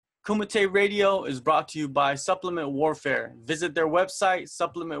Kumite Radio is brought to you by Supplement Warfare. Visit their website,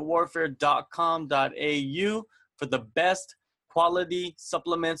 supplementwarfare.com.au, for the best quality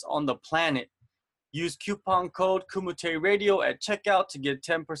supplements on the planet. Use coupon code Kumite Radio at checkout to get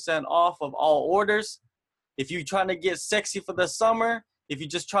 10% off of all orders. If you're trying to get sexy for the summer, if you're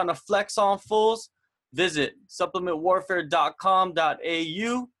just trying to flex on fools, visit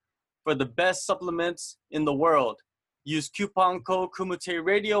supplementwarfare.com.au for the best supplements in the world. Use coupon code Kumite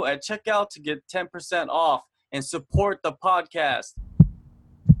Radio at checkout to get 10% off and support the podcast.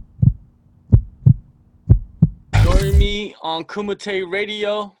 Joining me on Kumite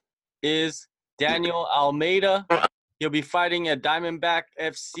Radio is Daniel Almeida. He'll be fighting at Diamondback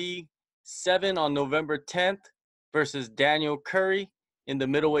FC 7 on November 10th versus Daniel Curry in the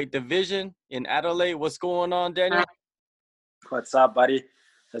middleweight division in Adelaide. What's going on, Daniel? What's up, buddy?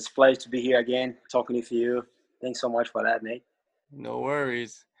 It's a pleasure to be here again, talking with you. Thanks so much for that, mate. No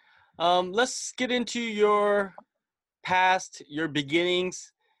worries. Let's get into your past, your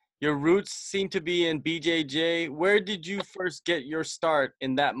beginnings. Your roots seem to be in BJJ. Where did you first get your start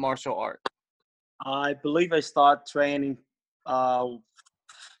in that martial art? I believe I started training. My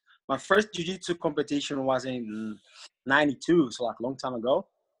first jiu-jitsu competition was in 92, so like a long time ago.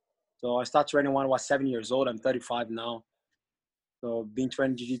 So I started training when I was 7 years old. I'm 35 now. So been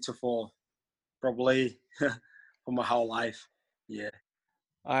training jiu-jitsu for probably for my whole life. Yeah.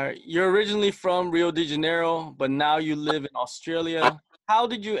 All right. You're originally from Rio de Janeiro, but now you live in Australia. How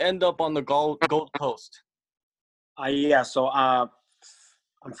did you end up on the Gold Coast? Yeah. So I'm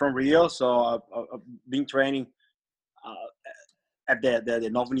from Rio, so I've been training at the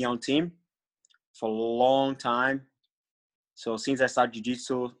Nova União team for a long time. So since I started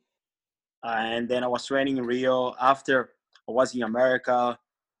jiu-jitsu, and then I was training in Rio. After I was in America,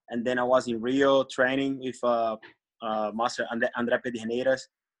 and then I was in Rio training with Master André Pederneiras,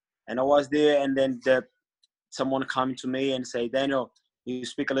 and I was there. And then someone came to me and say, "Daniel, you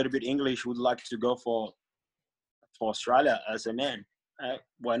speak a little bit English. Would like to go for Australia as a man?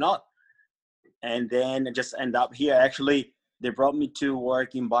 Why not?" And then I just end up here. Actually, they brought me to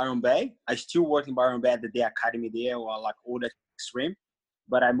work in Byron Bay. I still work in Byron Bay at the academy there, or like Old Extreme.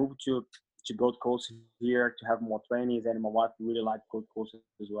 But I moved to Gold Coast here to have more trainings, and my wife really liked Gold Coast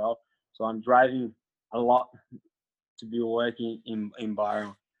as well. So I'm driving a lot to be working in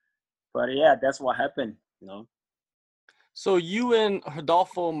Byron. But yeah, that's what happened, you know. So you and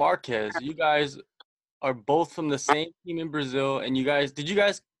Rodolfo Marquez, you guys are both from the same team in Brazil, and did you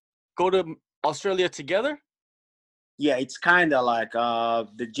guys go to Australia together? Yeah, it's kind of like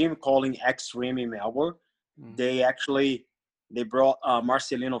the gym calling Extreme in Melbourne. Mm-hmm. They brought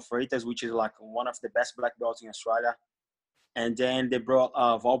Marcelino Freitas, which is like one of the best black belts in Australia. And then they brought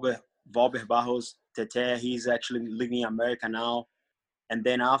Valber Barros Tete. He's actually living in America now. And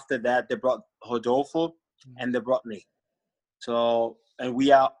then after that, they brought Rodolfo, and they brought me. So, and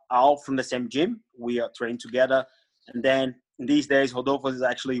we are all from the same gym. We are trained together. And then these days, Rodolfo is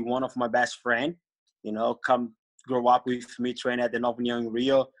actually one of my best friends. You know, come grow up with me, train at the Nova União in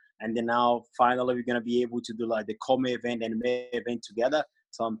Rio. And then now, finally, we're going to be able to do like the Come event and May event together.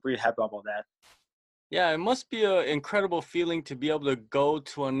 So I'm pretty happy about that. Yeah, it must be an incredible feeling to be able to go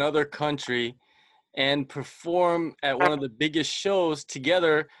to another country and perform at one of the biggest shows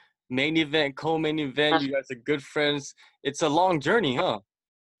together, main event, co-main event. You guys are good friends. It's a long journey, huh?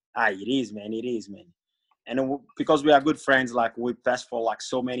 It is, man. It is, man. And because we are good friends, like we passed for like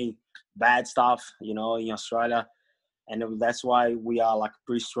so many bad stuff, you know, in Australia. And that's why we are like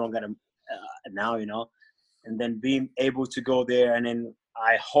pretty strong at now, you know. And then being able to go there, and then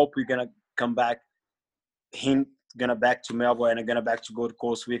I hope we're gonna come back. Him gonna back to Melbourne and gonna back to Gold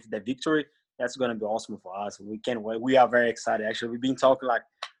Coast with the victory. That's gonna be awesome for us. We can't wait. We are very excited. Actually, we've been talking like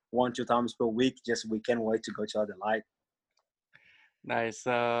 1-2 times per week. Just we can't wait to go to other light. Nice.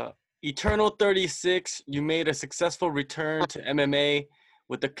 Eternal 36. You made a successful return to MMA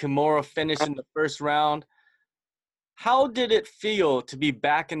with the Kimura finish in the first round. How did it feel to be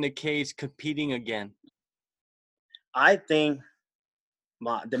back in the cage competing again? I think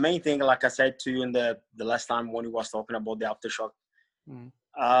the main thing, like I said to you in the last time when we was talking about the aftershock,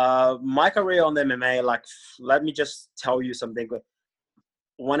 my career on the MMA, like, let me just tell you something.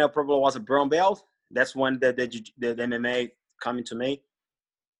 When I probably was a brown belt, that's when the MMA coming to me.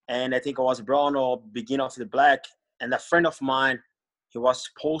 And I think I was a brown or beginning of the black. And a friend of mine, he was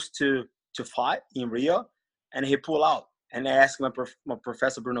supposed to fight in Rio, and he pulled out. And I asked my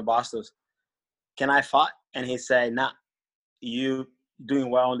professor, Bruno Bastos, can I fight? And he said, nah, you doing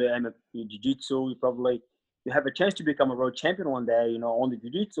well on the jiu-jitsu, you have a chance to become a world champion one day, you know, on the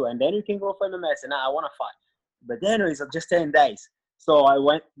jiu-jitsu, and then you can go for MMA. I said, nah, I want to fight. But then it's just 10 days. So I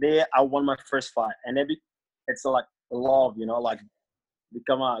went there. I won my first fight, and it's like love, like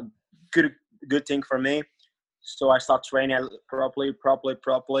become a good good thing for me. So I start training properly,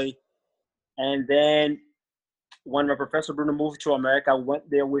 and then when my professor Bruno moved to America, I went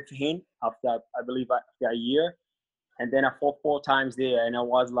there with him after I believe after a year, and then I fought 4 times there, and I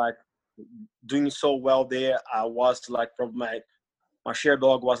was like doing so well there. I was like probably my share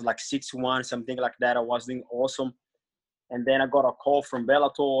dog was like 6-1, something like that. I was doing awesome. And then I got a call from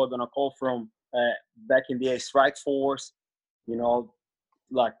Bellator, then a call from back in the Strike Force, you know,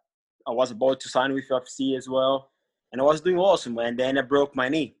 like I was about to sign with UFC as well. And I was doing awesome. And then I broke my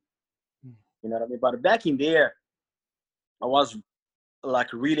knee. You know what I mean? But back in there, I was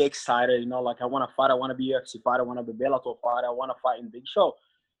like really excited, like I want to fight. I want to be UFC fight. I want to be Bellator fight. I want to fight in big show.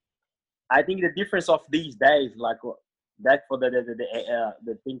 I think the difference of these days, like that for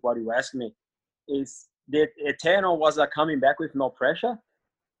the thing what you asked me, is the Eternal was coming back with no pressure.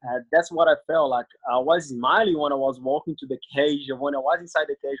 That's what I felt like. I was smiling when I was walking to the cage. When I was inside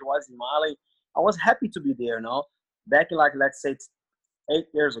the cage, I was smiling. I was happy to be there. Back in like let's say 8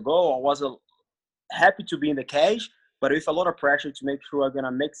 years ago, I was happy to be in the cage, but with a lot of pressure to make sure I'm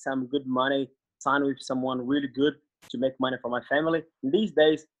gonna make some good money, sign with someone really good to make money for my family. And these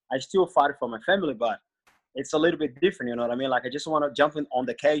days, I still fight for my family, but it's a little bit different. You know what I mean? Like I just want to jump in on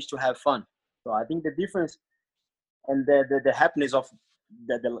the cage to have fun. So I think the difference and the happiness of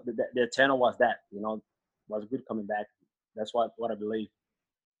the Eternal was that, was good coming back. That's what I believe.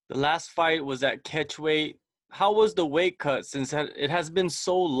 The last fight was at catchweight. How was the weight cut since it has been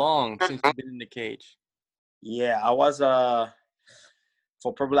so long since you've been in the cage? Yeah, I was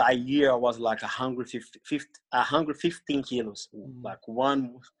for probably a year I was like 115 kilos. Like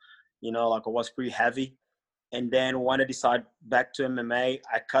one, like I was pretty heavy. And then when I decided back to MMA,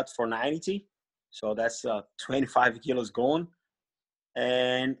 I cut for 90. So that's 25 kilos gone.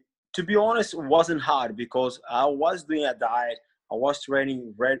 And to be honest, it wasn't hard because I was doing a diet. I was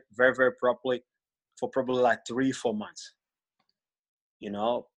training very, very, very properly for probably like 3-4 months.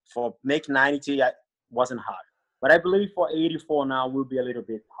 For make 90, I wasn't hard. But I believe for 84 now will be a little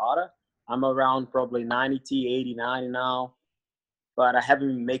bit harder. I'm around probably 90, 80, 90 now. But I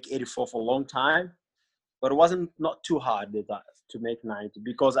haven't make 84 for a long time. But it wasn't not too hard to make 90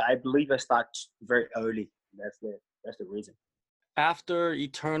 because I believe I start very early. That's the reason. After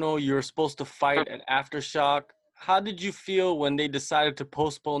Eternal, you were supposed to fight at Aftershock. How did you feel when they decided to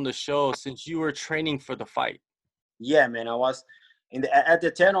postpone the show since you were training for the fight? Yeah, man, I was at the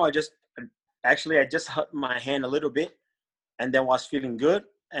Eternal. I just hurt my hand a little bit, and then was feeling good,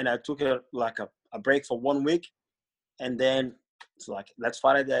 and I took a break for 1 week, and then it's like let's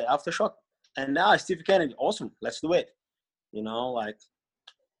fight at the Aftershock. And now Steve Kennedy, awesome, let's do it. Like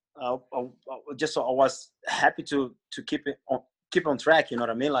I was happy to keep on track. You know what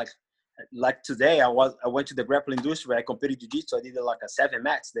I mean? Like today, I went to the grappling industry. I competed jiu-jitsu. I did like a 7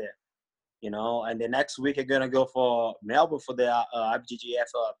 match there. And the next week I'm gonna go for Melbourne for the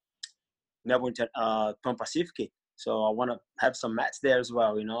IBJJF Melbourne Pan Pacific. So I want to have some match there as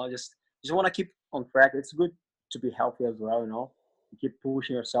well. Just want to keep on track. It's good to be healthy as well. You keep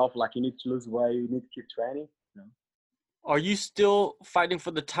pushing yourself. Like you need to lose weight. You need to keep training. Are you still fighting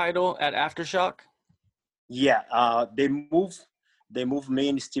for the title at Aftershock? Yeah, they moved me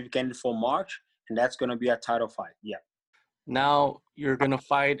and Steve Kennedy for March, and that's gonna be a title fight. Yeah. Now you're gonna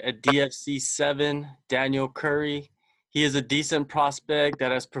fight at DFC 7, Daniel Curry. He is a decent prospect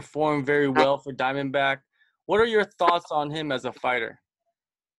that has performed very well for Diamondback. What are your thoughts on him as a fighter?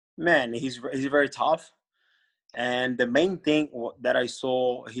 Man, he's very tough, and the main thing that I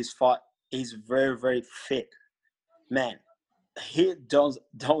saw his fight, he's very, very fit. Man, he don't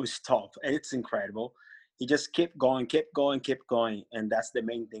stop. It's incredible. He just keep going, and that's the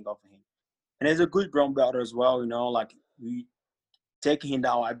main thing of him. And he's a good brown belt as well. Like we taking him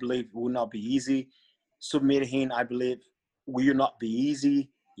down, I believe will not be easy. Submitting him, I believe will not be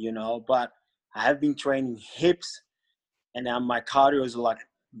easy. But I have been training hips, and my cardio is like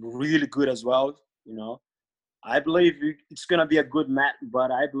really good as well. I believe it's gonna be a good match,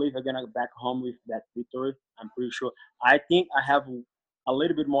 but I believe I'm gonna back home with that victory. I'm pretty sure. I think I have a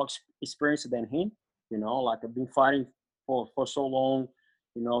little bit more experience than him. Like I've been fighting for so long.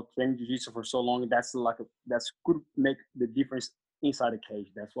 Training jiu-jitsu for so long. That's could make the difference inside the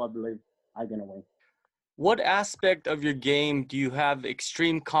cage. That's what I believe I'm gonna win. What aspect of your game do you have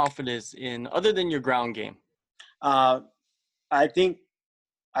extreme confidence in, other than your ground game? I think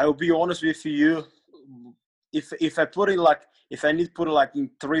I will be honest with you. If I put it if I need to put it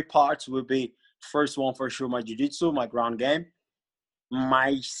in 3 parts, would be first one for sure my jiu-jitsu, my ground game.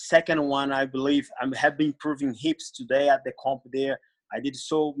 My second one, I believe I have been proving hips today at the comp there. I did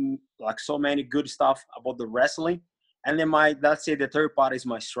so many good stuff about the wrestling. And then let's say the third part is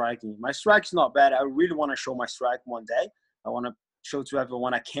my striking. My strike's not bad. I really want to show my strike one day. I want to show to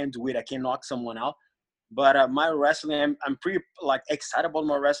everyone I can do it. I can knock someone out. But my wrestling, I'm pretty excited about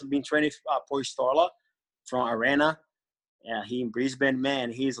my wrestling. Been training Paul Storla from Arena. Yeah, he in Brisbane,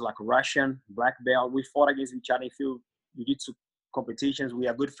 man. He's like Russian black belt. We fought against each other in few jiu-jitsu competitions. We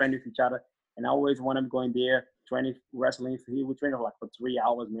are good friends with each other, and I always want him going there training wrestling. He would train for 3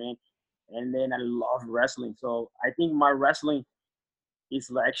 hours, man. And then I love wrestling, so I think my wrestling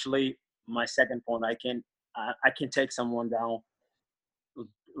is actually my second point. I can take someone down,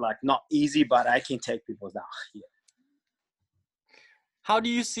 like not easy, but I can take people down. Yeah. How do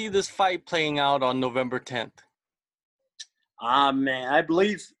you see this fight playing out on November 10th? Man, I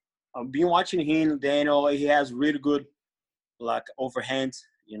believe I've been watching him, Daniel. He has really good overhands,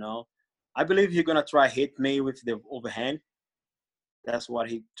 you know. I believe he's gonna try hit me with the overhand. That's what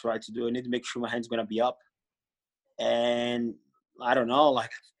he tried to do. I need to make sure my hand's gonna be up. And I don't know,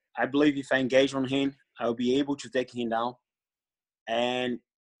 I believe if I engage on him, I'll be able to take him down. And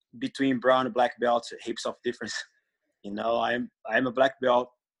between brown and black belts, heaps of difference. You know, I'm a black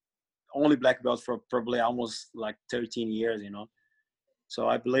belt, only black belt for probably almost 13 years, you know. So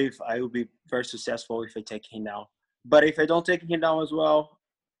I believe I will be very successful if I take him down. But if I don't take him down as well,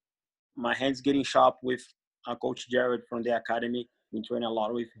 my hand's getting sharp with Coach Jared from the academy. Been training a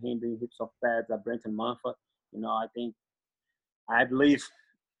lot with him, doing hips of pads at Brenton Manfa. You know, I believe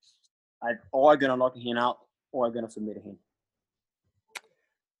I'm gonna knock him out or I'm gonna submit him.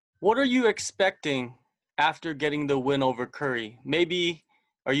 What are you expecting after getting the win over Curry? Maybe,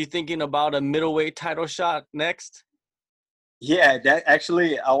 are you thinking about a middleweight title shot next? Yeah, that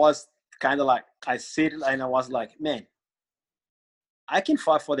actually, I was kind of I sit and I was like, man, I can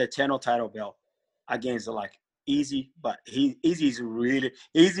fight for the channel title belt against Easy, but Easy is really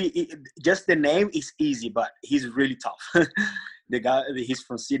easy. Just the name is easy, but he's really tough. The guy, he's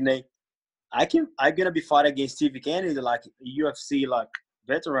from Sydney. I'm gonna be fighting against Stevie Kennedy, UFC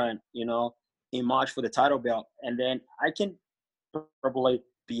veteran, you know, in March for the title belt, and then I can probably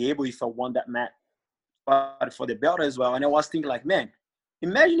be able, if I won that match, fight for the belt as well. And I was thinking man,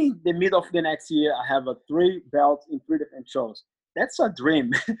 imagine in the middle of the next year, I have 3 belts in 3 different shows. That's a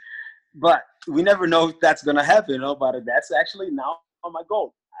dream. But we never know if that's gonna happen, you know. But that's actually now my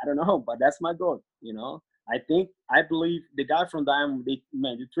goal. I don't know, but that's my goal, you know. I believe the guy from Diamond, they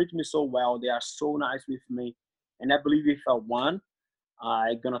treat me so well. They are so nice with me, and I believe if I won,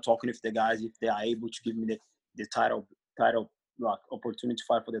 I'm gonna talk with the guys if they are able to give me the title opportunity to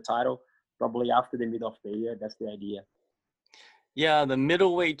fight for the title. Probably after the middle of the year. That's the idea. Yeah, the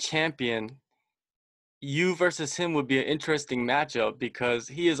middleweight champion. You versus him would be an interesting matchup because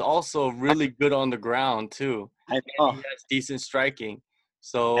he is also really good on the ground too. I And know. he has decent striking.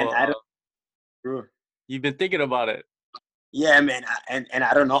 So And I don't. you've been thinking about it. Yeah, man, and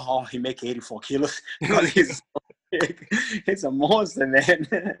I don't know how he make 84 kilos because he's so big. He's a monster,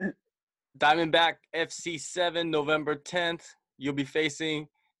 man. Diamondback FC 7, November 10th. You'll be facing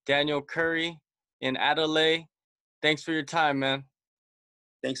Daniel Curry in Adelaide. Thanks for your time, man.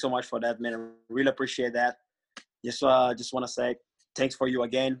 Thanks so much for that, man. I really appreciate that. Just want to say thanks for you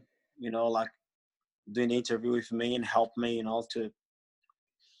again. You know, doing the interview with me and help me, you know, to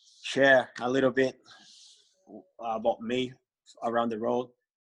share a little bit about me around the road.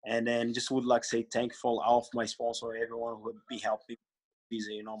 And then just would say thankful of my sponsor, everyone who would be helping,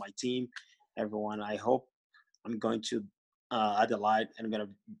 you know, my team, everyone. I hope I'm going to Adelaide and I'm going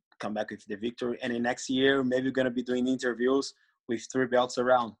to come back with the victory. And in next year, maybe we're going to be doing interviews with 3 belts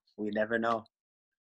around. We never know.